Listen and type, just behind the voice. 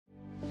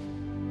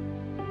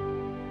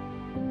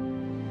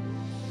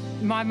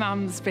My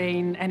mum's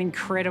been an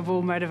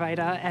incredible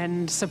motivator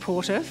and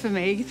supporter for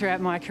me throughout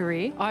my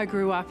career. I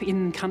grew up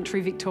in country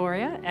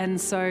Victoria, and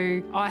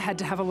so I had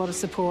to have a lot of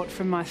support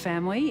from my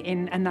family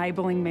in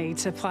enabling me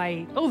to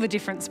play all the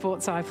different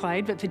sports I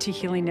played, but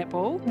particularly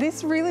netball.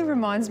 This really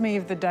reminds me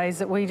of the days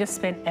that we just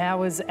spent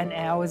hours and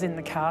hours in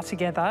the car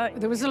together.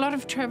 There was a lot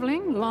of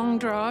travelling, long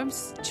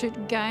drives to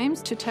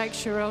games to take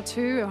Sharelle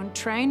to, on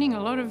training,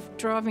 a lot of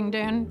driving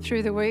down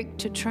through the week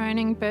to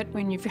training. But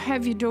when you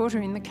have your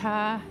daughter in the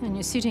car and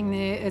you're sitting there,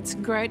 it's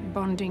great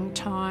bonding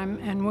time,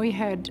 and we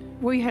had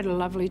a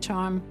lovely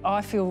time.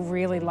 I feel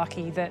really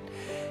lucky that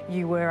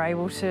you were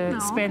able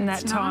to spend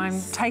that time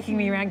taking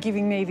me around,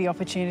 giving me the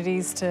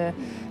opportunities to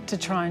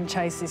try and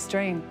chase this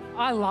dream.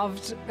 I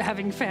loved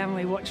having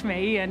family watch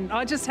me, and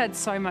I just had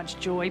so much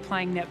joy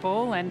playing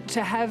netball, and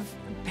to have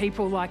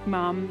people like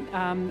Mum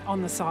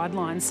on the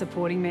sidelines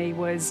supporting me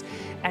was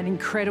an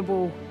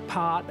incredible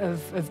part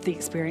of the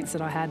experience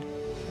that I had.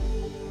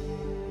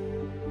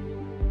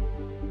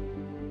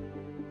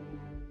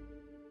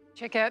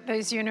 Check out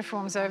these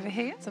uniforms over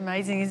here. It's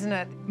amazing, isn't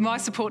it? My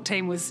support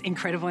team was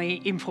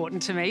incredibly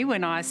important to me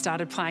when I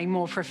started playing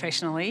more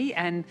professionally,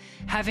 and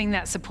having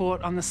that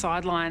support on the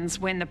sidelines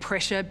when the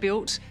pressure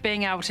built,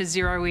 being able to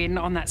zero in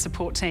on that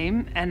support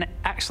team and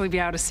actually be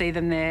able to see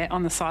them there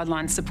on the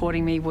sidelines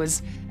supporting me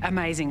was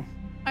amazing.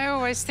 I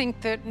always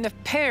think that the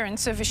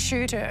parents of a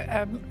shooter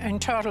are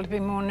entitled to be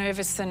more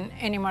nervous than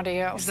anybody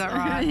else. Is that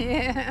right?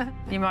 Yeah.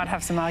 You might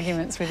have some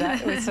arguments with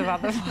that with some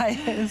other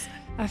players.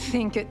 I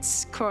think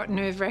it's quite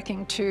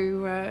nerve-wracking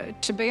to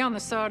be on the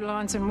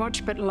sidelines and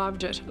watch, but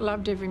loved it.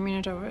 Loved every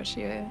minute of it,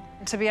 yeah.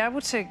 To be able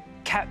to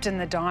captain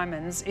the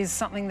Diamonds is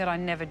something that I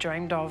never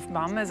dreamed of,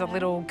 Mum, as a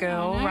little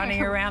girl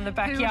running around the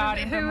backyard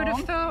in Who would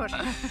have thought?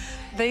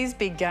 These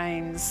big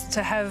games,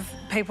 to have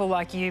people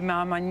like you,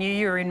 Mum, I knew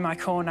you were in my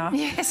corner.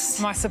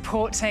 Yes. My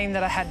support team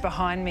that I had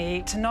behind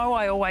me, to know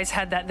I always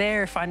had that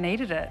there if I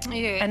needed it,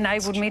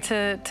 enabled me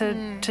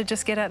to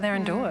just get out there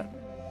and do it.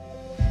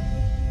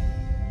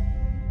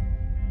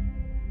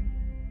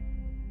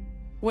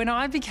 When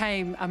I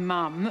became a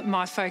mum,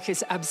 my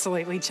focus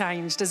absolutely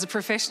changed. As a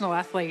professional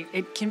athlete,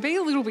 it can be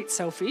a little bit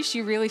selfish.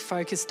 You're really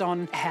focused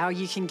on how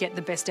you can get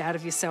the best out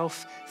of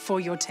yourself for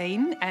your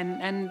team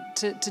and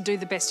to do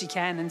the best you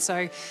can. And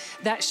so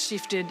that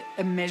shifted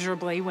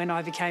immeasurably when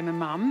I became a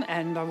mum,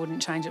 and I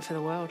wouldn't change it for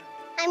the world.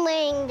 I'm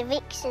wearing the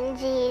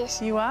Vixen's ears.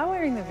 You are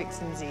wearing the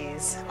Vixen's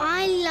ears.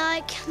 I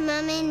like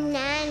Mum and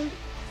Nan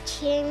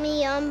cheering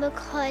me on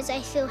because I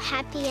feel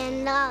happy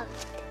and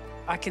loved.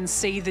 I can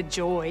see the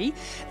joy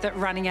that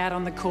running out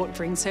on the court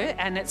brings her,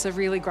 and it's a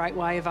really great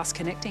way of us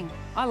connecting.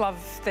 I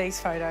love these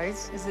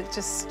photos because it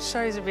just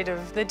shows a bit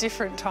of the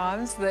different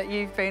times that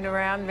you've been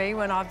around me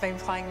when I've been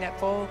playing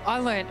netball. I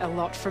learnt a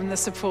lot from the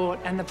support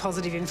and the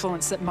positive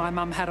influence that my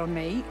mum had on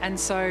me, and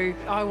so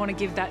I want to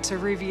give that to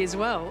Ruby as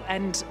well.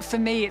 And for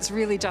me, it's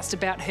really just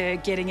about her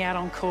getting out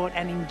on court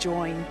and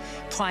enjoying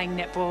playing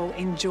netball,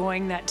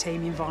 enjoying that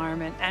team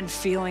environment, and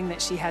feeling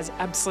that she has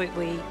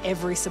absolutely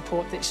every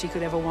support that she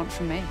could ever want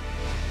from me.